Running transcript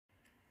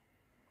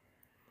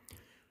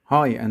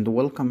Hi and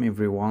welcome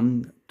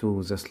everyone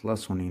to this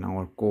lesson in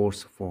our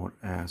course for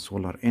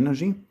solar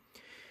energy.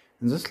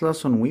 In this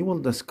lesson we will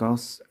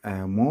discuss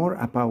more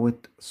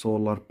about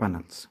solar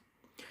panels.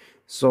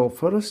 So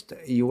first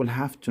you will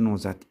have to know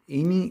that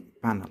any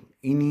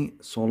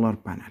solar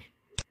panel,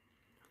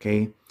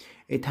 okay,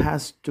 it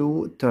has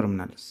two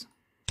terminals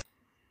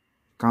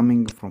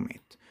coming from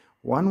it.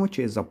 One which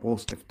is a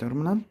positive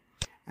terminal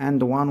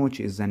and one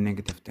which is a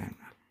negative terminal.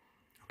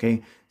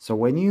 Okay, so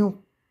when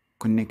you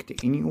connect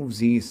any of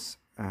these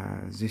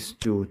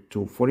two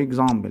to, for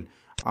example,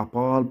 a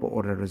bulb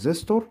or a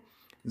resistor,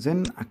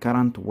 then a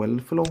current will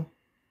flow,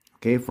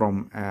 okay,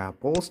 from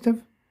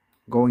positive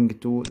going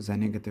to the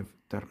negative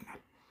terminal.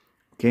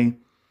 Okay,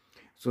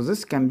 so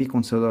this can be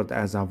considered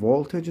as a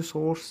voltage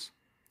source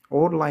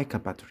or like a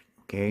battery.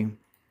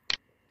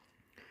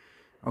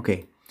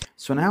 Okay,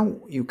 so now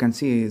you can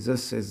see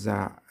this is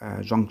a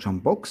junction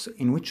box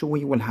in which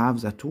we will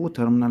have the two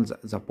terminals,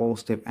 the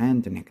positive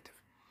and the negative.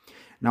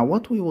 Now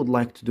what we would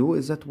like to do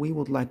is that we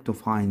would like to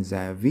find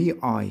the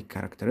VI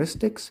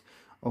characteristics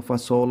of a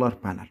solar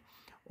panel,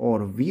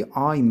 or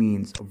VI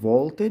means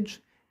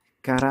voltage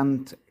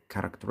current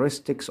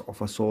characteristics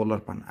of a solar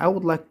panel. I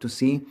would like to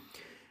see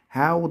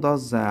how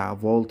does the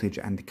voltage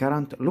and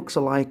current looks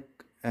like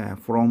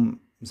from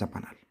the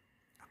panel.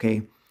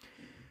 Okay,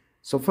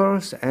 so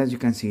first, as you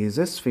can see,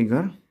 this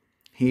figure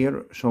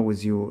here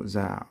shows you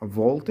the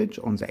voltage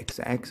on the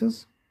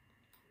x-axis.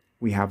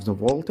 We have the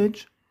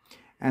voltage,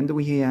 and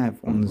we have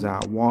on the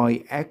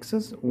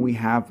y-axis we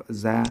have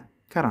the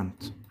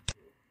current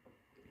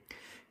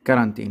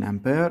in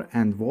ampere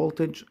and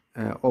voltage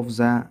of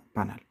the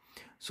panel.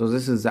 So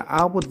this is the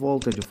output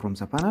voltage from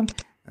the panel,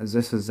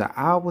 this is the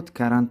output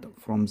current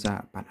from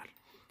the panel.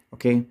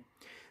 Okay,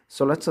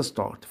 so let's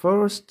start.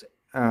 First,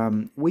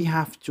 we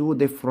have two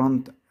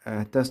different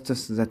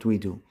tests that we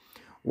do,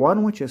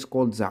 one which is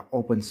called the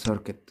open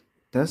circuit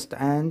test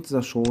and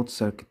the short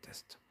circuit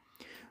test.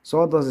 So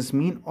what does this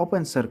mean?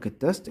 Open circuit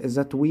test is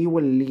that we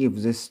will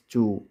leave these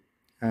two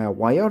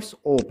wires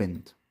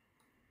opened,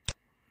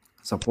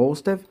 the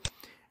positive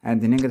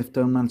and the negative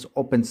terminals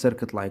open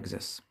circuit like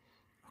this.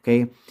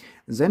 Okay,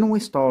 then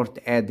we start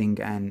adding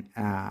an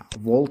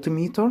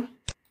voltmeter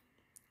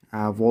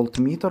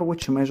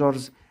which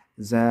measures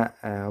the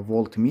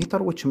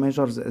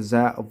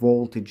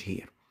voltage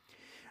here.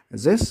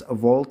 This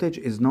voltage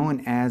is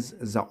known as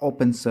the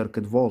open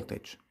circuit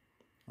voltage,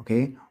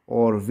 okay,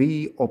 or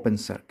V open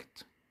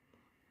circuit.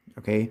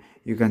 Okay,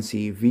 you can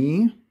see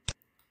V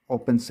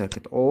open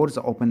circuit or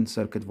the open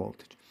circuit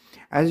voltage.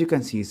 As you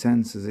can see,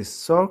 since this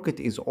circuit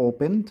is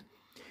opened,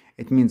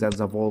 it means that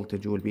the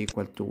voltage will be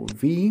equal to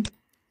V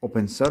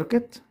open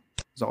circuit,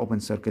 the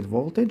open circuit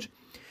voltage,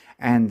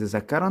 and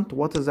the current.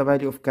 What is the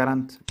value of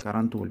current?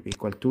 Current will be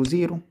equal to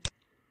 0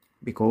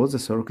 because the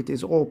circuit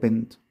is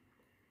opened.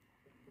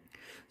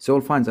 So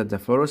we'll find that the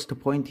first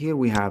point here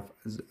we have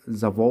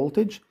the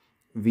voltage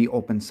V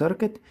open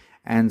circuit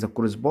and the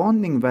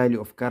corresponding value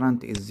of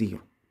current is 0.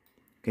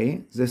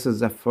 Okay, this is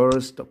the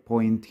first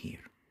point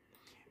here,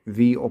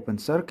 V open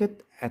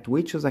circuit, at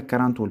which the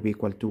current will be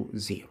equal to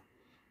 0.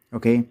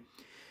 Okay,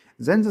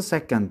 then the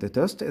second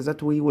test is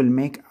that we will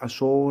make a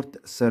short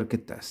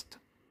circuit test.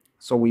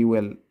 So we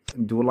will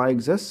do like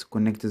this,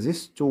 connect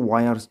these two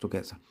wires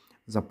together,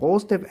 the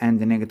positive and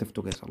the negative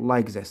together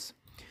like this.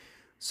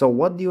 So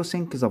what do you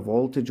think the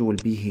voltage will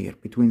be here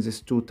between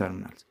these two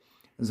terminals?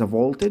 The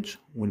voltage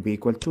will be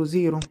equal to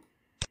 0.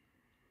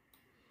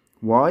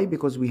 Why?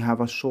 Because we have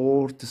a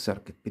short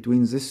circuit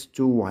between these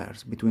two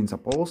wires, between the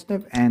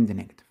positive and the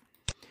negative.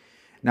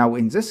 Now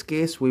in this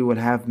case we will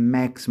have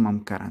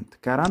maximum current.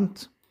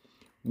 Current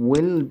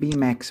will be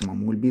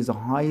maximum, will be the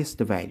highest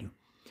value.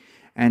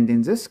 And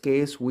in this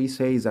case we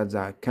say that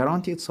the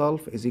current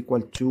itself is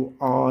equal to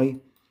I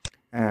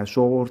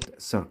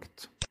short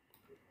circuit,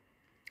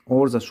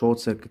 or the short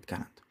circuit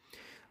current.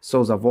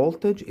 So the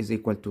voltage is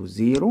equal to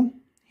 0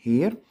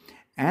 here,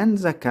 and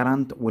the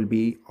current will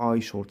be I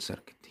short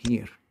circuit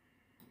here.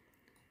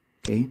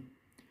 Okay,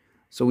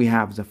 so we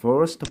have the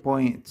first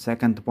point,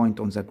 second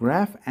point on the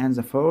graph, and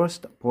the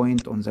first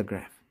point on the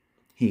graph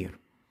here.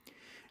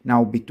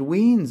 Now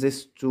between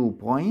these 2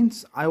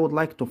 points I would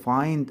like to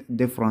find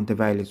different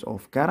values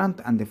of current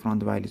and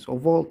different values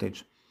of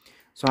voltage.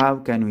 So how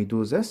can we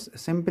do this?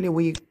 Simply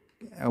we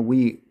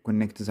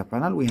connect the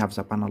panel. We have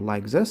the panel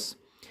like this,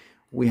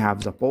 we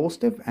have the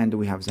positive and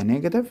we have the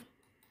negative.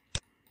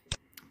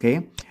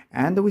 Okay,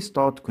 and we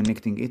start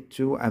connecting it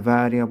to a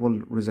variable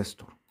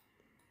resistor.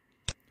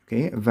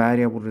 Okay, a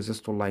variable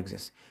resistor like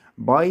this.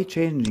 By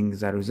changing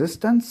the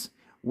resistance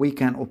we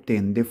can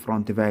obtain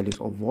different values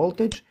of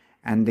voltage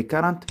and the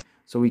current,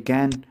 so we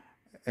can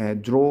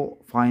draw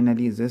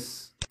finally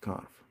this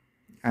curve.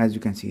 As you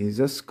can see,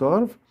 this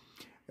curve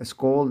is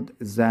called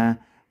the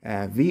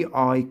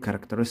VI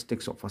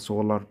characteristics of a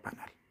solar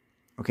panel.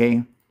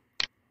 Okay,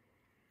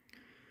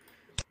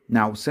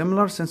 now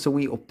similar, since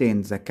we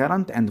obtained the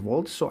current and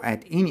voltage, so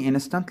at any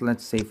instant,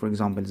 let's say for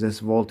example this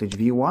voltage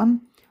V1,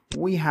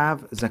 we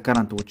have the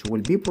current which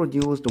will be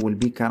produced will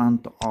be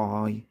current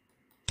I1.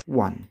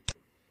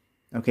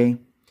 Okay,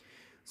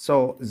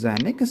 So the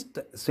next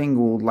thing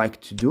we would like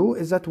to do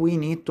is that we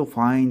need to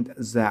find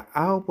the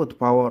output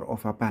power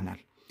of a panel.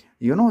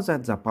 You know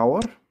that the power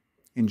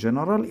in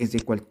general is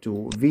equal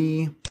to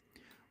V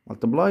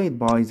multiplied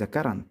by the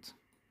current,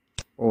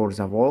 or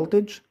the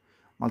voltage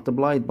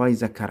multiplied by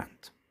the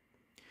current.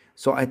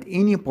 So at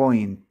any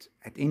point,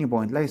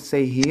 let's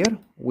say here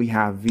we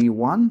have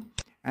V1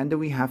 and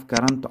we have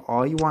current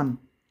I1.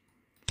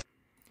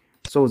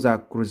 So the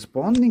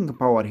corresponding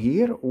power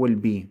here will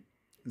be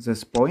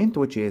this point,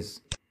 which is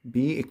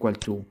B equal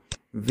to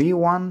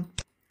V1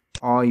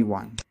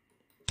 I1.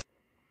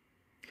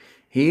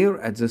 Here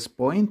at this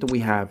point we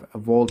have a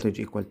voltage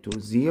equal to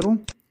 0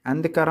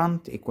 and the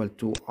current equal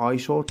to I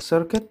short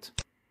circuit.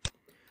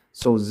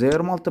 So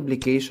their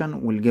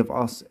multiplication will give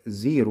us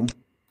 0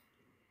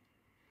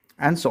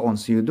 and so on.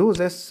 So you do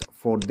this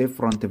for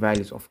different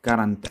values of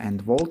current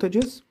and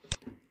voltages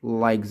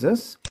like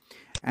this,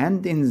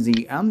 and in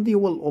the end you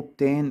will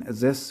obtain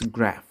this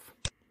graph,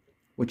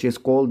 which is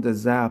called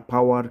the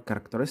power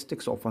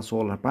characteristics of a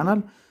solar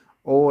panel,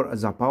 or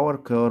the power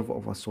curve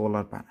of a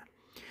solar panel.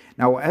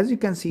 Now as you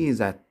can see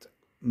that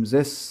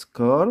this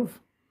curve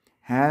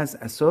has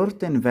a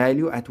certain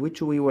value at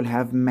which we will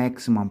have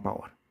maximum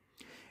power.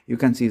 You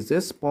can see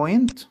this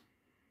point,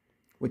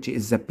 which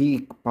is the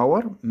peak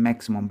power,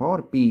 maximum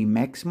power, P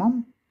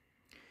maximum,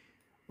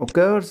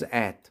 occurs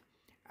at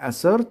a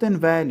certain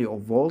value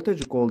of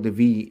voltage called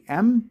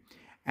Vm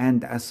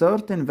and a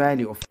certain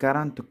value of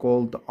current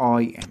called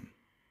Im.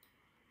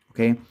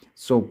 Okay,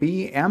 so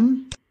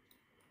Pm,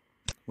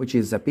 which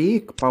is the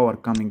peak power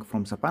coming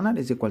from the panel,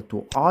 is equal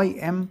to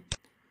Im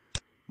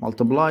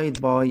multiplied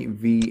by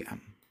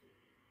Vm.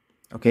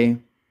 Okay,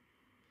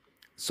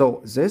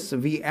 so this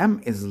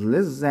Vm is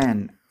less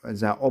than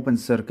the open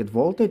circuit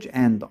voltage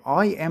and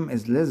Im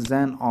is less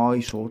than I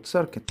short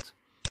circuit.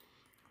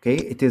 Okay,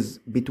 it is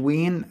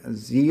between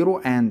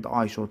 0 and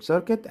I short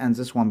circuit, and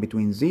this one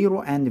between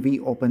 0 and V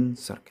open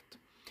circuit.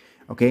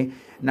 Okay,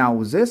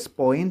 now this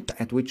point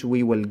at which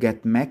we will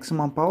get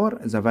maximum power,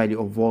 the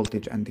value of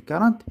voltage and the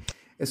current,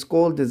 is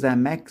called the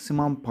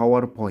maximum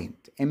power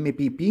point,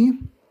 MPP,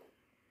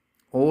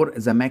 or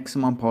the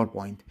maximum power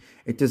point.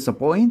 It is the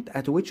point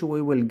at which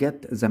we will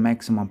get the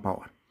maximum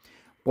power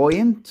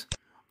point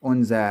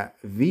on the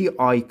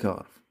VI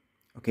curve,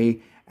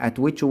 okay, at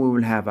which we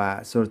will have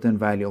a certain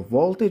value of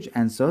voltage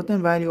and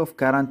certain value of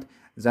current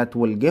that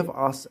will give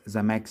us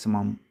the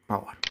maximum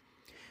power.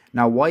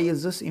 Now why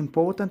is this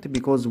important?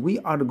 Because we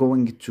are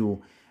going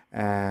to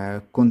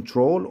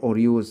control or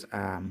use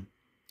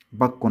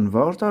buck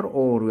converter,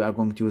 or we are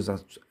going to use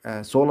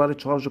a solar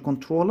charge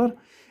controller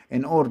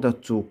in order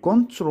to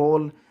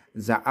control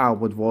the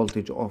output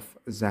voltage of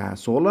the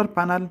solar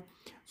panel,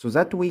 so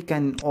that we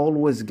can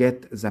always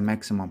get the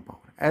maximum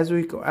power, as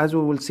we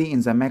will see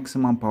in the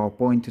maximum power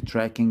point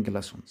tracking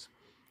lessons.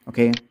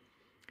 Okay,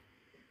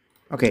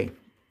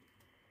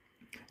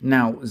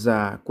 now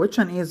the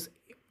question is,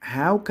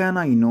 how can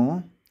I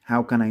know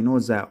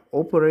the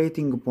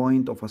operating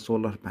point of a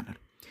solar panel?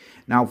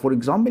 Now for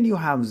example, you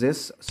have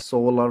this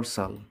solar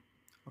cell.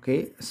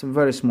 Okay, it's a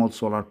very small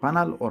solar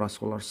panel or a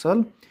solar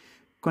cell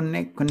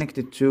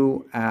connected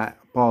to a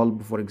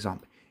bulb, for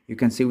example. You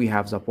can see we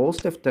have the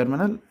positive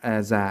terminal,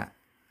 the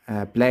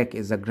black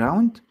is the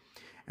ground,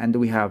 and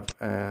we have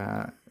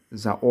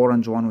the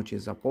orange one, which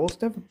is the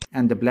positive,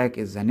 and the black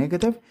is the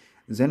negative.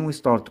 Then we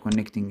start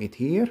connecting it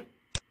here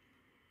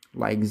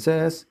like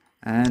this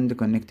and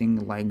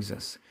connecting like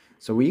this.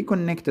 So we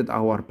connected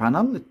our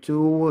panel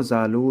to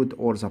the load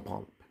or the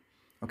bulb.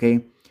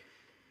 Okay,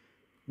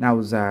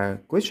 now the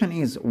question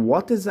is,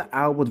 what is the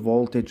output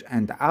voltage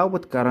and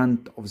output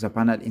current of the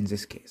panel in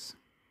this case?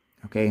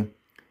 Okay,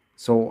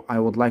 so I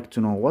would like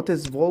to know what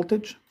is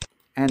voltage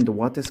and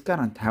what is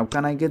current. How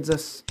can I get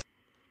this?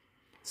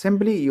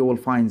 Simply, you will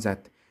find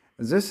that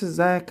this is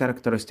the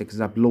characteristics,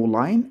 the blue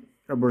line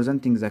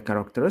representing the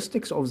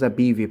characteristics of the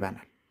PV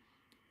panel.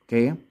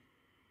 Okay,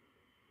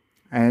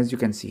 as you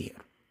can see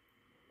here.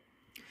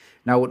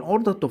 Now in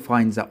order to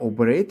find the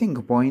operating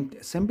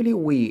point, simply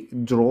we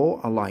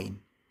draw a line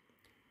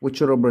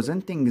which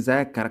representing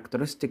the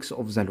characteristics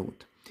of the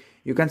load.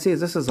 You can see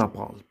this is a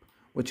bulb,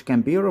 which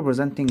can be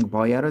representing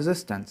by a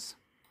resistance.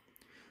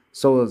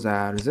 So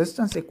the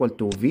resistance equal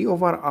to V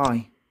over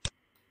I,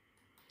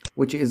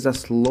 which is the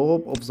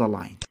slope of the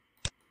line.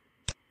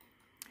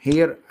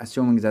 Here,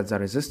 assuming that the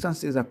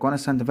resistance is a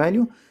constant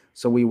value,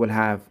 so we will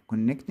have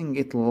connecting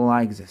it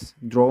like this,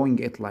 drawing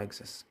it like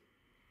this.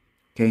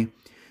 Okay,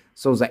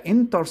 so the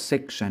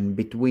intersection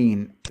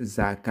between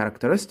the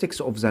characteristics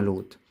of the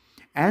load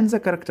and the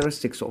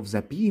characteristics of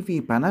the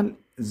PV panel,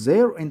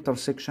 their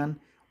intersection,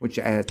 which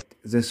at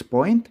this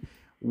point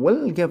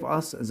will give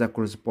us the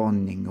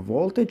corresponding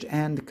voltage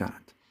and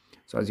current.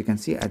 So as you can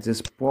see, at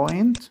this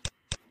point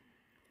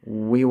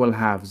we will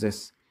have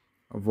this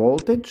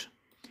voltage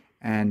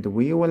and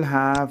we will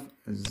have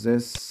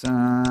this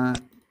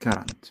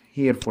current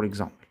here, for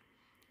example.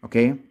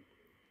 Okay,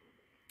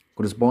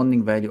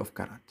 corresponding value of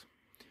current.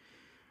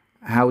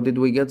 How did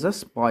we get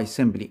this? By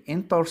simply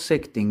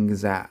intersecting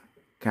the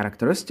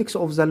characteristics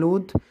of the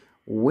load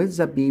with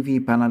the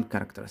PV panel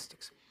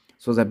characteristics.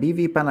 So the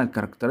PV panel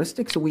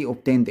characteristics, we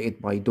obtained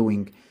it by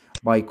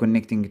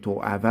connecting to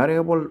a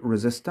variable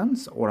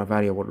resistance or a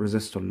variable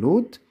resistor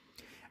load,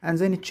 and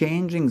then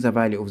changing the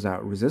value of the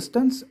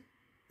resistance,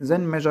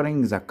 then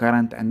measuring the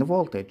current and the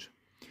voltage.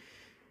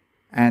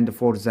 And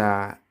for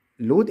the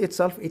load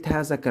itself, it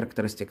has a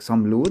characteristic.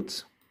 Some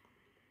loads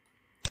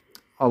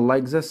are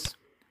like this,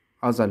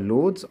 other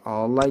loads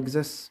are like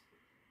this,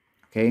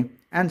 okay,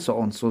 and so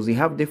on. So they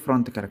have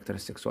different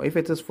characteristics. So if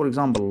it is, for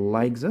example,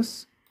 like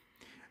this,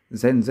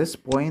 then this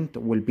point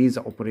will be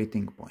the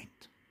operating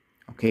point,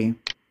 okay.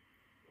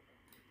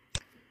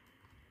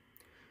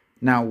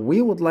 Now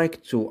we would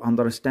like to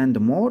understand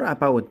more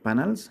about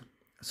panels,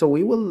 so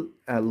we will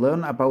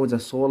learn about the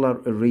solar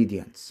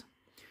irradiance.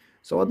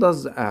 So what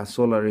does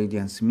solar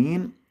irradiance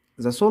mean?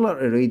 The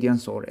solar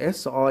irradiance, or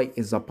SI,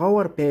 is the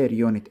power per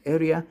unit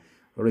area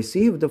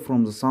received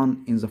from the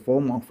sun in the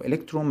form of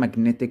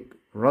electromagnetic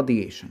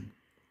radiation.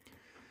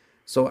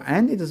 So,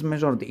 and it is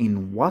measured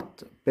in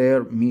watt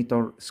per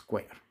meter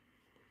square.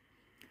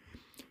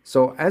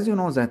 So as you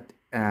know that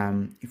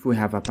if we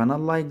have a panel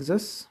like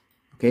this,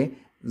 okay,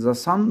 the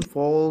sun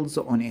falls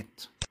on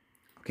it,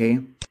 okay,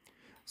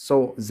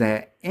 so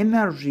the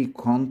energy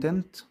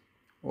content,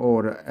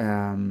 or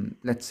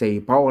let's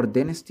say power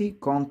density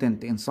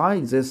content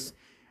inside this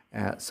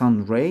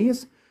sun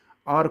rays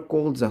are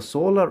called the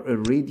solar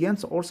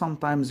irradiance, or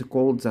sometimes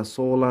called the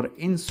solar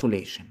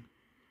insolation.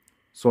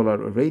 Solar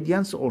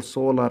irradiance or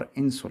solar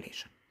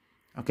insolation,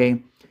 okay.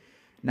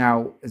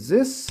 Now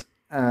this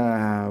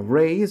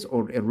rays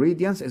or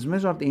irradiance is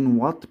measured in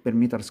watt per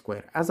meter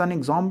square. As an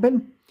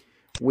example,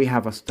 we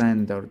have a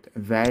standard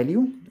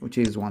value which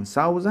is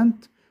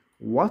 1000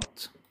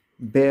 watt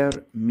per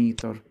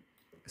meter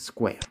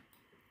square,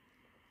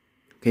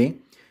 okay.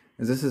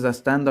 This is a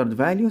standard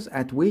values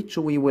at which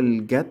we will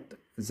get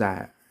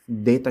the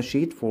data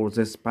sheet for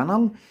this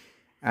panel.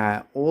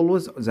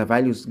 Always the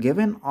values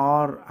given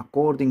are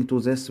according to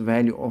this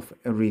value of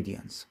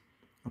irradiance,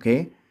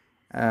 okay,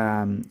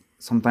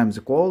 sometimes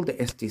called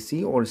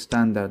STC or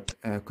standard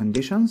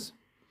conditions.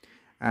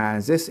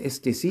 This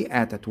STC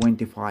at a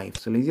 25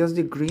 Celsius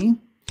degree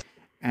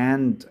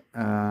and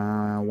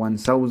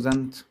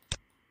 1000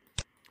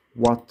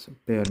 watt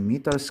per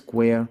meter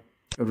square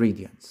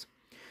irradiance.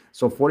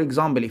 So for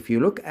example, if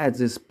you look at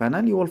this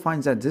panel, you will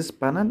find that this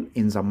panel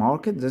in the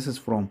market, this is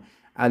from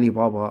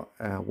Alibaba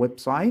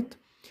website,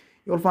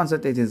 you will find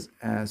that it is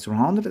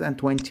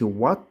 320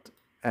 watt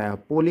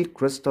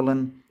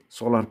polycrystalline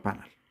solar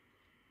panel,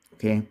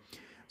 okay.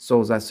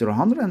 So the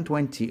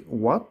 320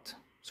 watt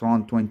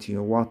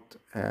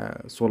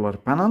solar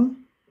panel,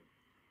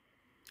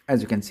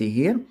 as you can see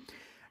here,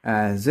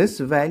 this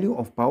value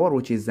of power,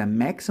 which is the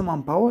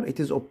maximum power, it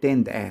is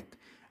obtained at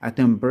a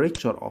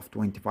temperature of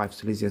 25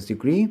 Celsius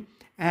degree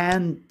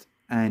and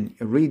an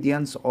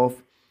irradiance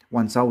of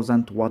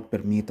 1000 watt per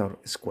meter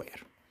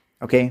square,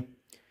 okay.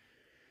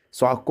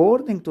 So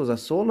according to the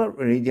solar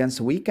irradiance,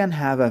 we can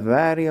have a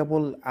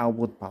variable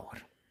output power.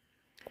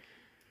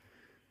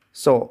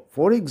 So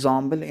for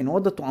example, in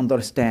order to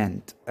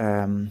understand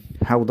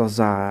how does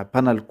a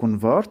panel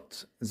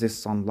convert this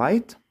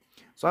sunlight,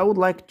 so I would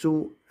like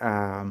to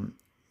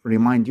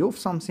remind you of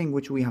something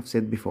which we have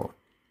said before.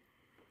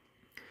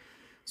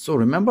 So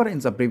remember in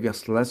the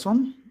previous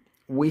lesson,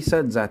 we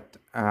said that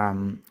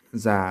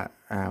the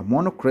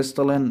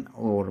monocrystalline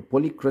or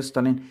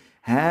polycrystalline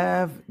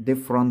have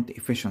different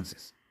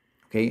efficiencies,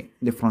 okay,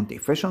 different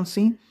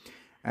efficiency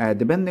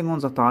depending on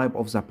the type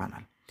of the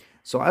panel.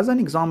 So as an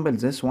example,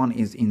 this one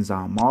is in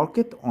the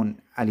market on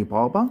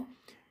Alibaba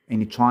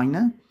in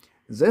China.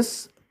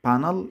 This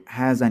panel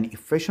has an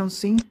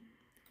efficiency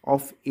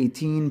of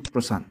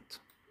 18%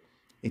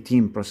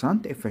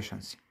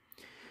 efficiency,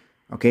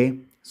 okay.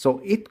 So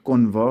it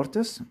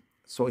converts,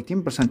 so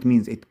 18%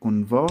 means it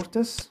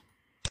converts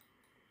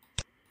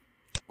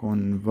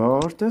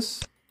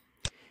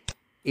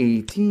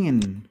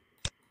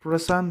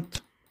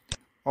 18%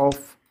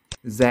 of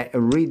the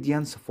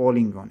irradiance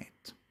falling on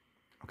it,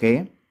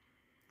 okay.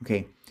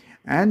 Okay,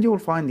 and you will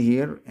find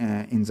here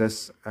in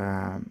this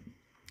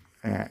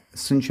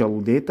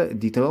essential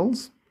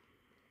details,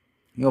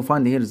 you'll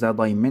find here the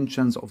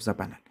dimensions of the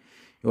panel.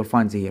 You'll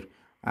find here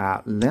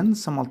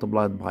length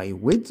multiplied by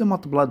width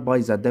multiplied by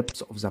the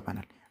depth of the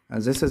panel.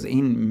 This is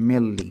in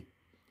millimeters,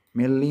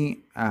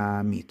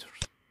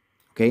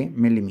 okay,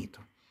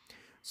 millimeter.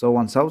 So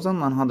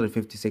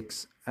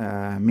 1156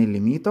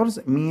 millimeters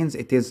means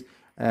it is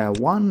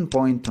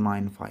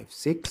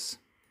 1.956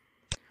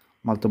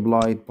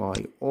 multiplied by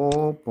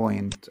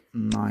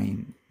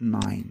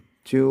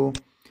 0.992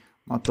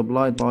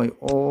 multiplied by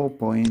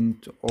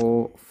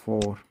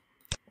 0.04,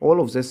 all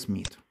of this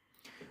meter.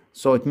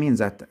 So it means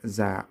that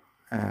the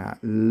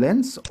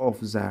length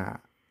of the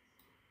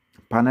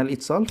panel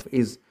itself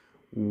is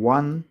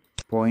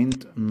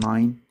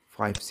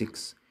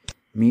 1.956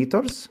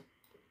 meters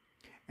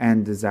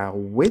and the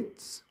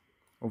width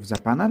of the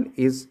panel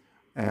is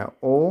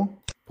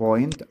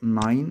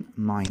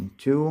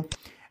 0.992,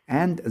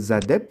 and the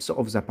depth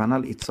of the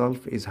panel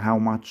itself is how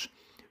much?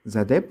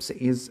 the depth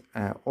is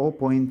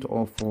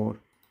 0.04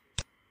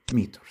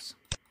 meters.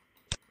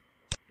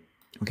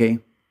 Okay.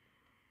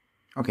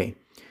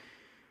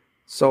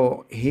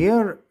 So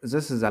here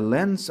this is a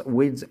length,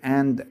 width,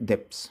 and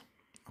depth.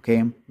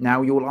 Okay,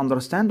 now you will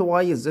understand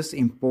why is this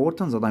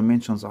important. The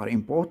dimensions are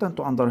important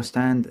to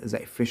understand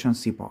the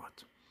efficiency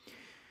part.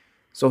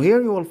 So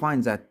here you will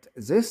find that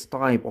this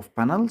type of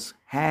panels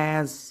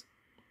has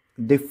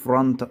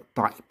different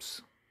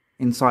types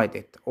inside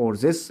it, or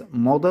this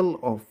model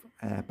of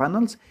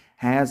panels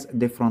has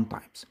different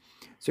types.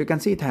 So you can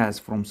see it has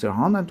from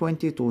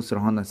 320 to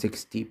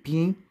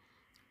 360p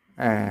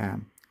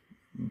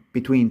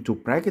between two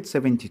brackets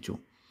 72.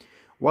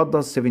 What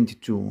does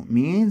 72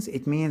 means?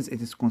 It means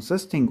it is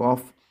consisting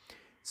of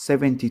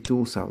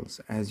 72 cells.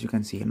 As you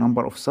can see,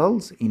 number of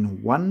cells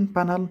in one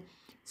panel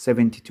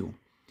 72.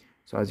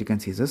 So as you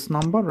can see, this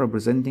number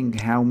representing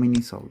how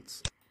many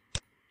cells.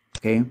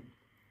 Okay.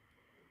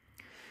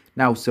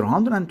 Now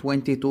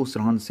 320 to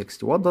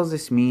 360. What does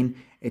this mean?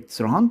 It's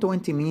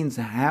 320 means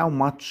how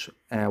much,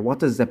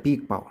 what is the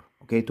peak power?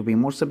 Okay, to be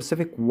more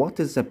specific,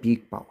 what is the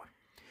peak power?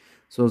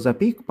 So the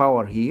peak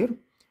power here,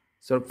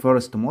 so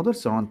first model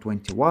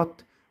 320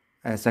 watt,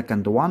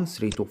 second one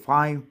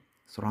 325,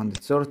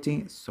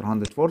 330,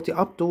 340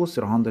 up to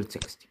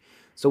 360.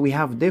 So we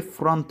have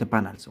different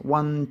panels,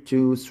 1,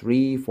 2,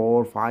 3,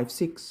 4, 5,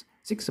 6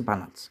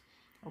 panels.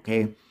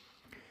 Okay,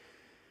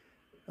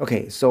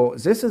 so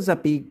this is the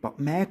peak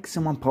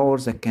maximum power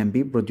that can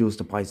be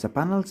produced by the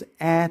panels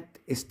at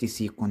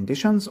STC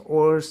conditions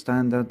or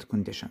standard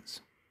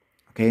conditions.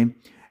 Okay,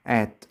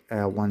 at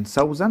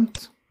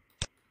 1000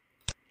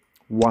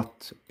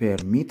 watt per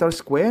meter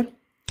square,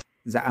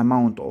 the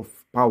amount of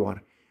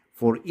power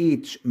for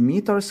each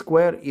meter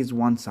square is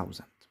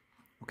 1000.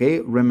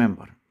 Okay,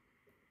 remember,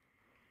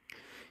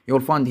 you'll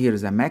find here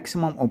the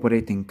maximum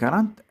operating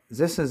current.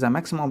 This is the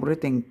maximum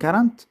operating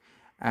current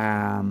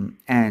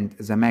and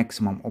the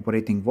maximum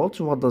operating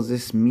voltage. What does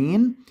this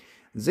mean?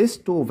 These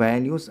two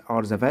values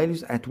are the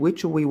values at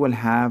which we will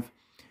have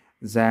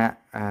the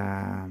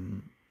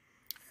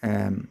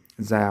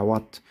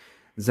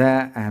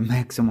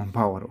maximum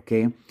power.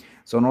 Okay,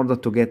 so in order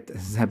to get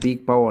the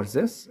peak power,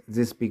 this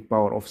peak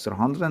power of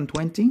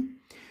 320,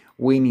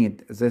 we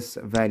need this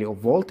value of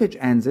voltage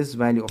and this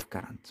value of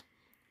current.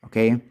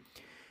 Okay,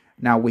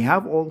 now we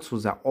have also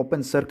the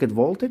open circuit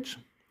voltage,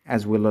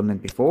 as we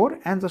learned before,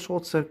 and the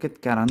short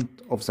circuit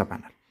current of the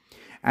panel.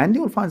 And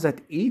you will find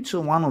that each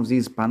one of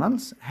these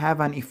panels have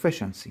an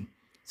efficiency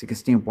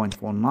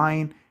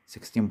 16.49,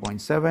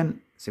 16.7,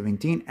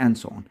 17, and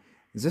so on.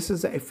 This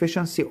is the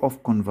efficiency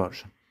of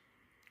conversion.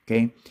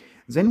 Okay,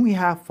 then we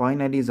have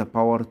finally the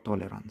power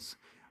tolerance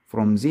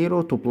from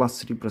 0 to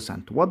plus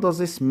 3%. What does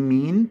this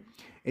mean?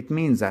 It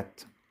means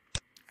that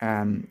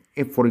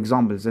if, for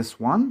example, this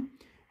one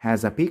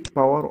has a peak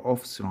power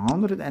of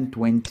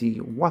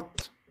 320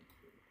 watt.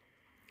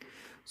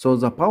 So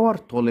the power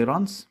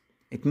tolerance,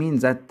 it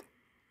means that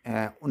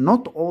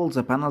not all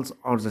the panels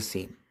are the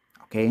same.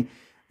 Okay,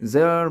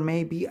 there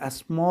may be a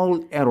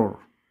small error.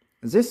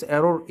 This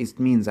error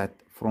means that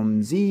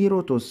from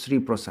 0 to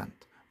 3%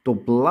 to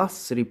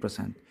plus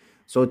 3%.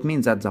 So it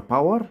means that the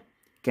power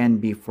can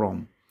be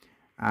from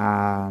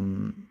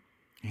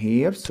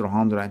here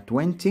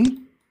 320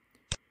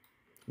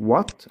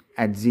 watt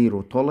at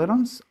 0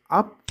 tolerance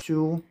up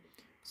to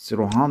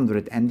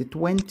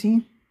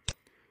 320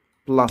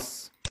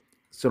 plus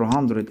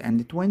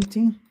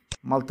 320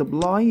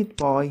 multiplied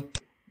by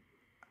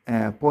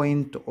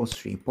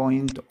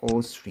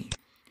 0.03.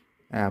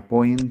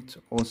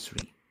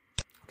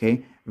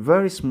 Okay,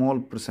 very small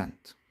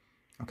percent.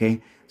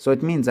 Okay, so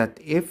it means that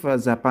if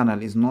the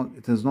panel is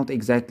not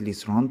exactly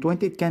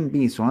 320, it can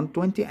be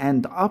 320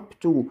 and up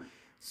to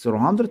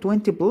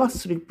 320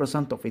 plus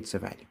 3% of its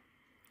value.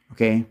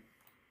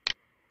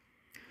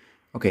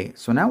 Okay,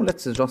 so now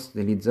let's just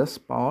delete this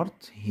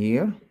part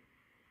here.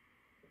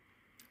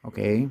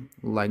 Okay,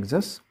 like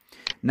this.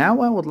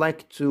 Now I would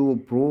like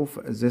to prove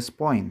this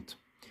point.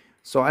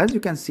 So as you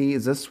can see,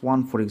 this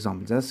one, for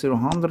example, that's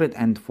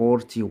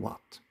 340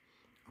 watt.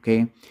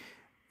 Okay,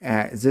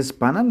 this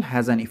panel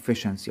has an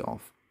efficiency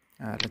of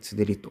let's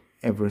delete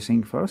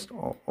everything first,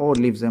 or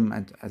leave them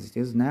as it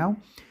is. Now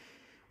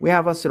we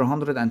have a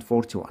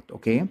 340 watt.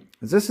 Okay,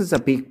 this is a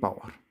peak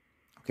power,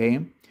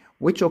 okay,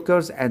 which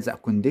occurs at the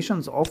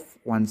conditions of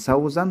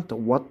 1000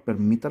 watt per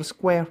meter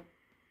square,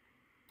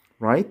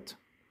 right?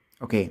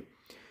 Okay,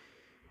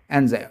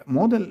 and the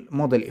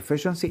model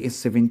efficiency is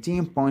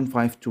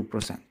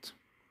 17.52%.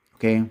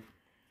 okay,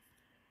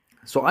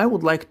 so I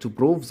would like to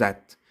prove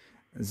that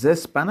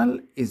this panel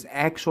is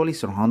actually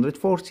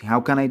 340. How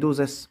can I do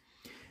this?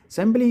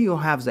 Simply, you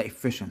have the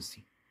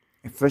efficiency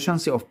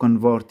of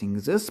converting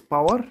this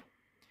power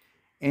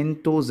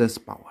into this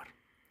power.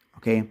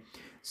 Okay,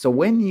 so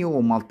when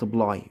you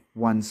multiply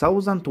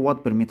 1000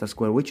 watt per meter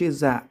square, which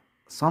is the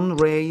sun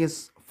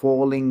rays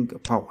falling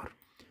power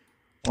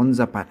on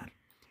the panel,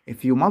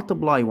 if you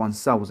multiply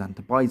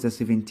 1000 by the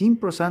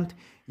 17%,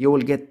 you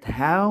will get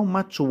how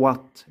much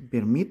watt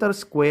per meter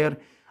square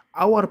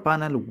our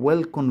panel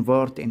will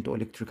convert into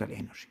electrical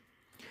energy.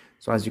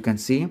 So as you can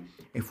see,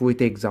 if we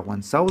take the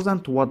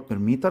 1000 watt per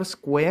meter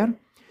square,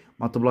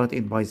 multiply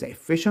it by the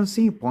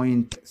efficiency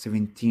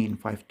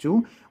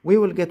 0.1752, we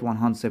will get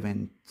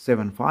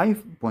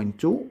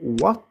 175.2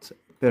 watt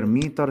per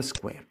meter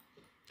square.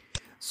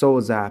 So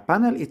the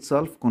panel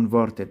itself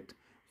converted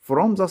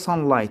from the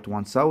sunlight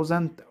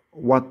 1000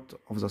 watt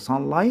of the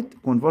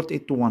sunlight, convert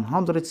it to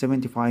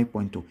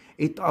 175.2.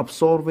 It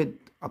absorbed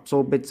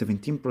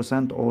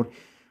 17% or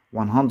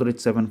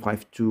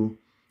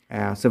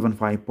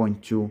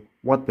 175.2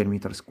 watt per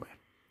meter square.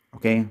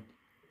 Okay.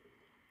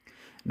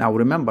 Now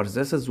remember,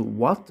 this is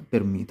watt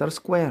per meter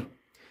square.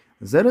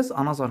 There is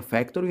another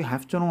factor you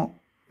have to know.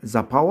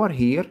 The power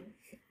here,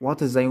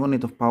 what is the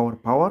unit of power?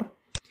 Power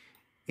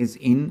is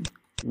in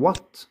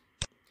watt.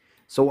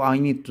 So I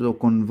need to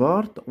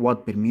convert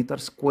watt per meter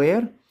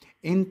square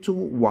into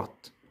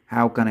watt.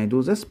 How can I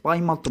do this? By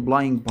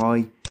multiplying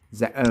by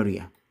the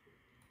area.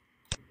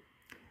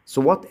 So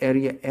what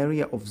area?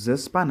 Area of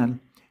this panel.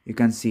 You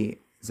can see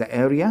the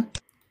area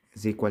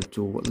is equal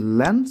to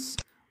length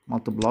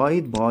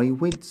multiplied by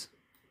width.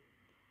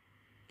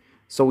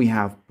 So we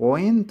have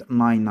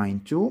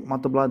 0.992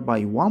 multiplied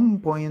by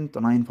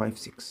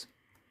 1.956,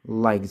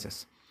 like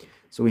this.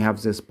 So we have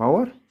this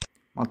power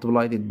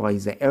multiplied it by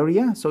the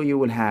area. So you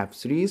will have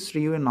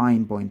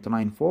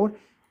 339.94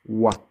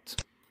 watt.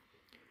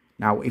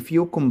 Now, if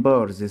you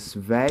compare this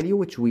value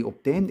which we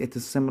obtained, it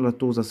is similar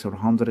to the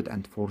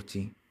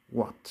 340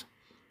 watt.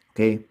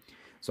 Okay,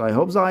 so I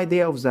hope the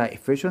idea of the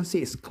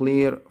efficiency is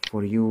clear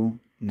for you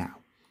now.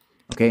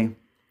 Okay,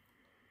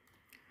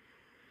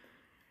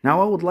 now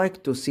I would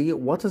like to see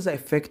what is the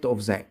effect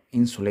of the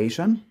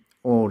insolation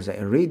or the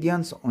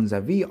irradiance on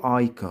the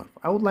VI curve.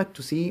 I would like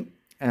to see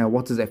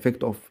what is the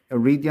effect of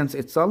irradiance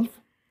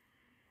itself,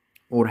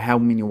 or how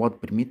many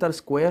watt per meter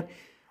square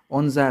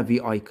on the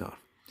VI curve.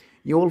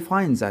 You will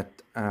find that,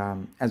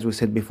 as we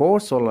said before,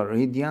 solar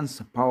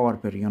radiance power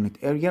per unit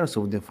area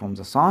received from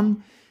the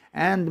sun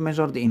and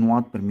measured in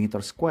watt per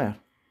meter square.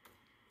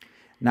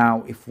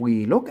 Now, if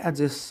we look at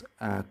this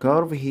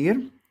curve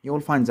here, you will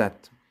find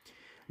that,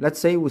 let's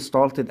say we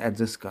started at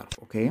this curve,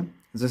 okay?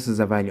 This is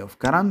the value of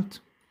current,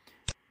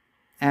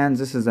 and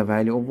this is the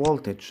value of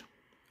voltage,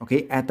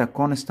 okay, at a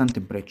constant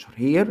temperature.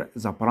 Here,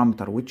 the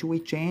parameter which we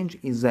change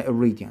is the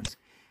irradiance,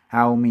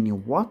 how many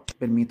watt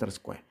per meter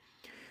square.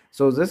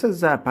 So this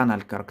is the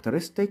panel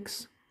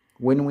characteristics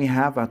when we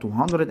have a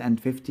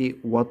 250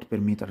 watt per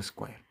meter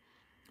square,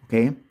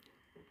 okay,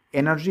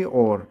 energy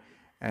or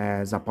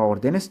the power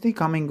density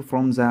coming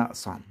from the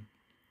sun.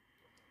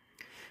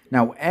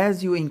 Now,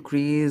 as you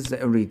increase the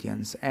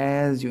irradiance,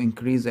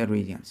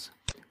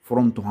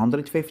 from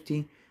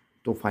 250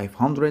 to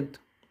 500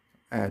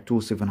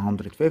 to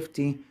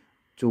 750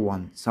 to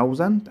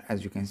 1000,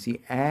 as you can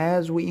see,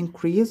 as we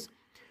increase,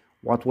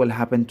 what will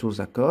happen to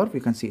the curve?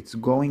 You can see it's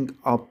going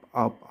up,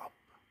 up, up.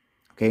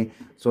 Okay,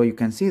 so you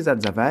can see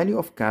that the value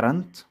of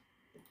current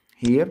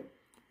here,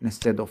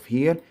 instead of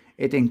here,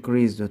 it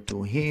increased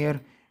to here,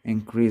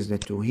 increased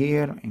to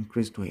here,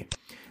 increased to here.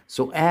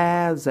 So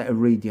as the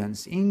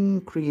irradiance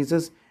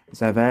increases,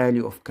 the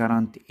value of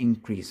current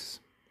increases.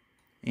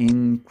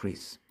 In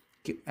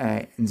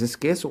this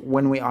case,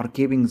 when we are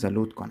keeping the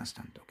load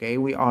constant, okay,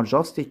 we are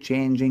just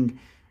changing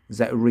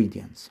the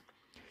irradiance.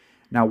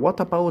 Now,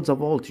 what about the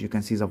voltage? You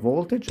can see the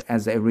voltage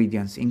as the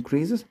irradiance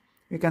increases.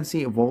 You can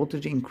see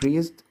voltage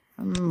increased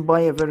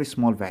by a very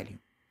small value.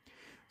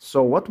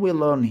 So what we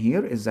learn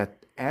here is that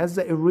as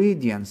the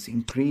irradiance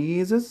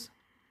increases,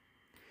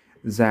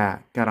 the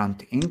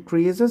current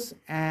increases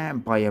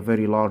by a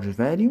very large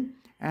value,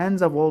 and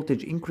the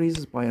voltage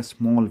increases by a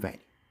small value.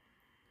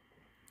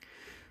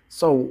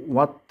 So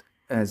what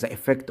is the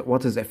effect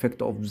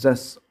of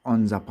this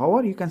on the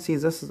power? You can see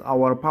this is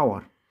our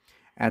power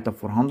at a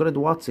 400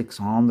 watt,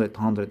 600,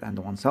 100, and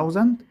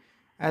 1000.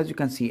 As you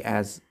can see,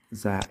 as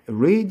the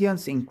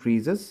irradiance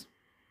increases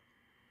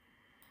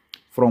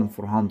from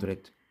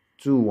 400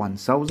 to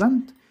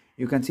 1000,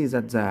 you can see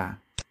that the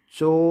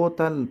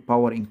total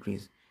power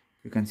increase.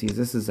 You can see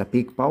this is the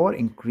peak power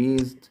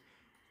increased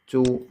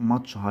to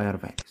much higher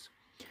values.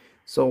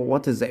 So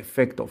what is the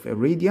effect of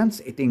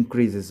irradiance? It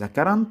increases the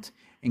current,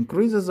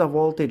 increases the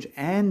voltage,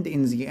 and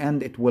in the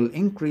end it will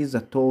increase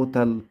the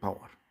total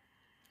power.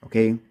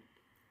 Okay,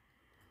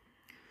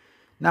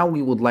 now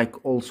we would like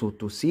also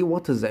to see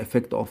what is the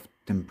effect of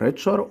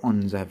temperature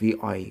on the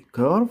VI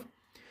curve.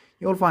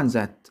 You'll find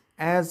that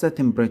as the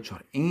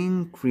temperature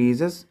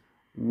increases,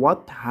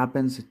 what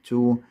happens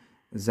to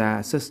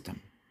the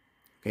system?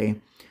 Okay,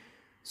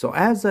 so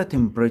as the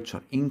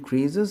temperature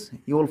increases,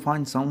 you will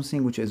find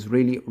something which is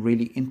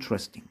really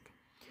interesting.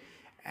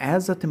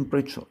 As the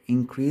temperature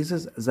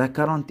increases, the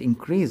current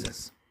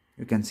increases.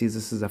 You can see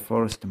this is the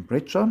first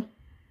temperature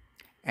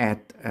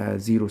at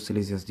 0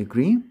 Celsius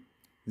degree,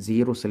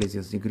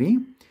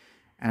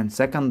 and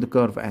second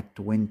curve at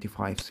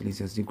 25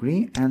 Celsius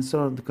degree, and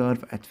third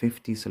curve at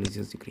 50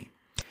 Celsius degree.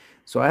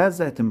 So as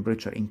the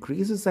temperature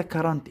increases, the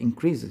current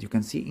increases. You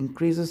can see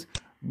increases,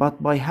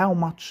 but by how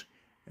much?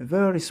 A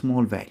very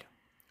small value,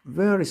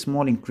 very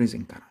small increase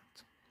in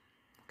current.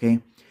 Okay,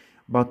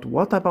 but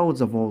what about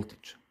the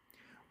voltage?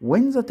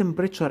 When the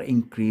temperature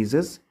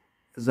increases,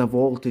 the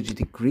voltage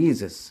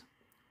decreases,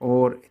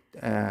 or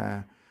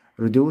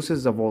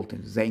reduces the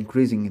voltage. The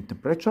increasing in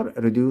temperature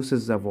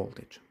reduces the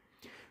voltage.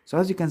 So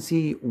as you can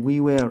see, we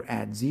were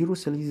at 0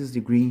 Celsius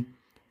degree,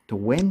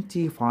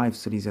 25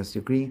 Celsius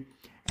degree,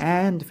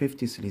 and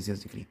 50 Celsius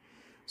degree.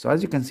 So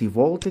as you can see,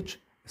 voltage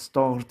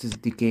starts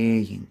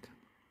decaying.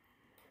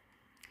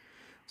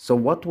 So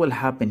what will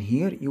happen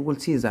here? You will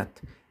see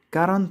that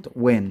current,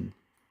 when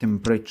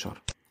temperature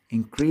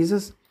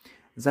increases,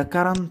 the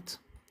current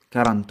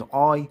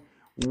I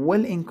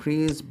will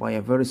increase by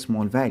a very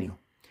small value.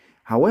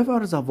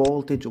 However, the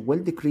voltage will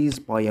decrease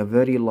by a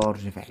very large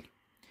value.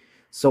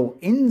 So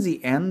in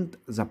the end,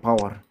 the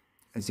power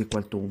is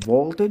equal to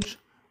voltage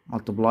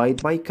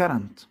multiplied by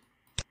current.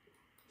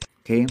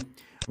 Okay,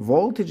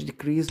 voltage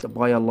decreased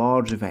by a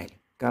large value,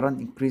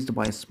 current increased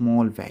by a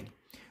small value.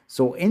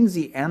 So in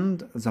the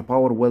end, the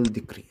power will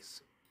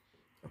decrease.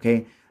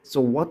 Okay,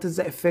 so what is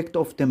the effect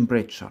of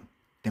temperature?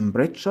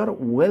 Temperature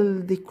will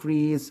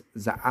decrease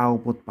the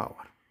output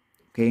power.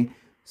 Okay,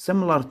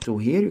 similar to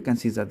here, you can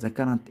see that the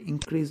current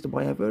increased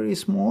by a very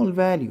small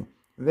value,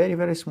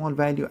 very small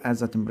value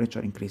as the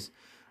temperature increases.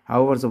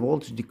 However, the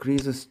voltage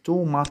decreases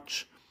too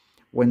much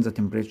when the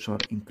temperature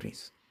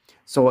increases.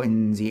 So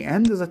in the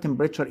end, the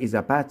temperature is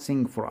a bad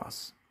thing for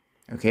us.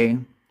 Okay.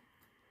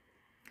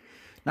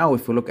 Now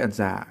if we look at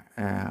the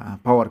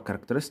power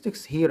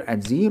characteristics, here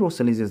at 0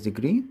 Celsius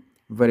degree,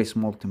 very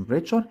small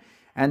temperature,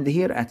 and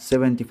here at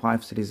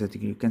 75 Celsius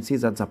degree, you can see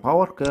that the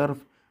power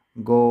curve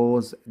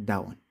goes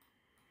down.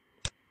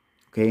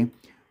 Okay,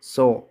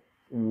 so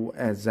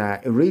the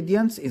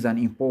irradiance is an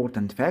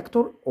important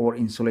factor, or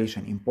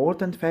insulation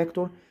important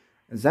factor,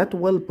 that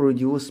will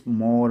produce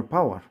more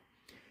power.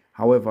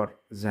 However,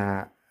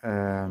 the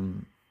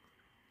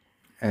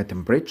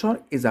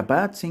temperature is a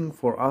bad thing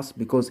for us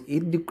because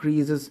it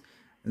decreases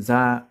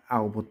the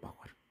output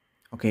power.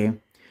 Okay,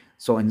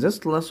 so in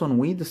this lesson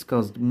we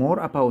discussed more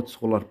about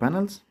solar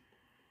panels.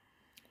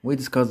 We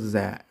discussed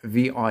the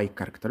VI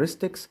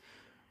characteristics.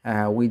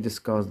 We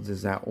discussed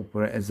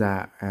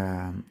the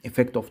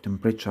effect of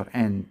temperature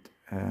and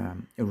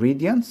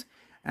irradiance,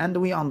 and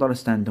we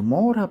understand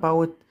more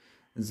about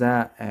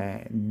the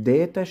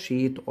data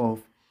sheet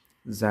of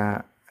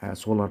the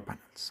solar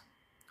panels.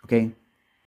 Okay,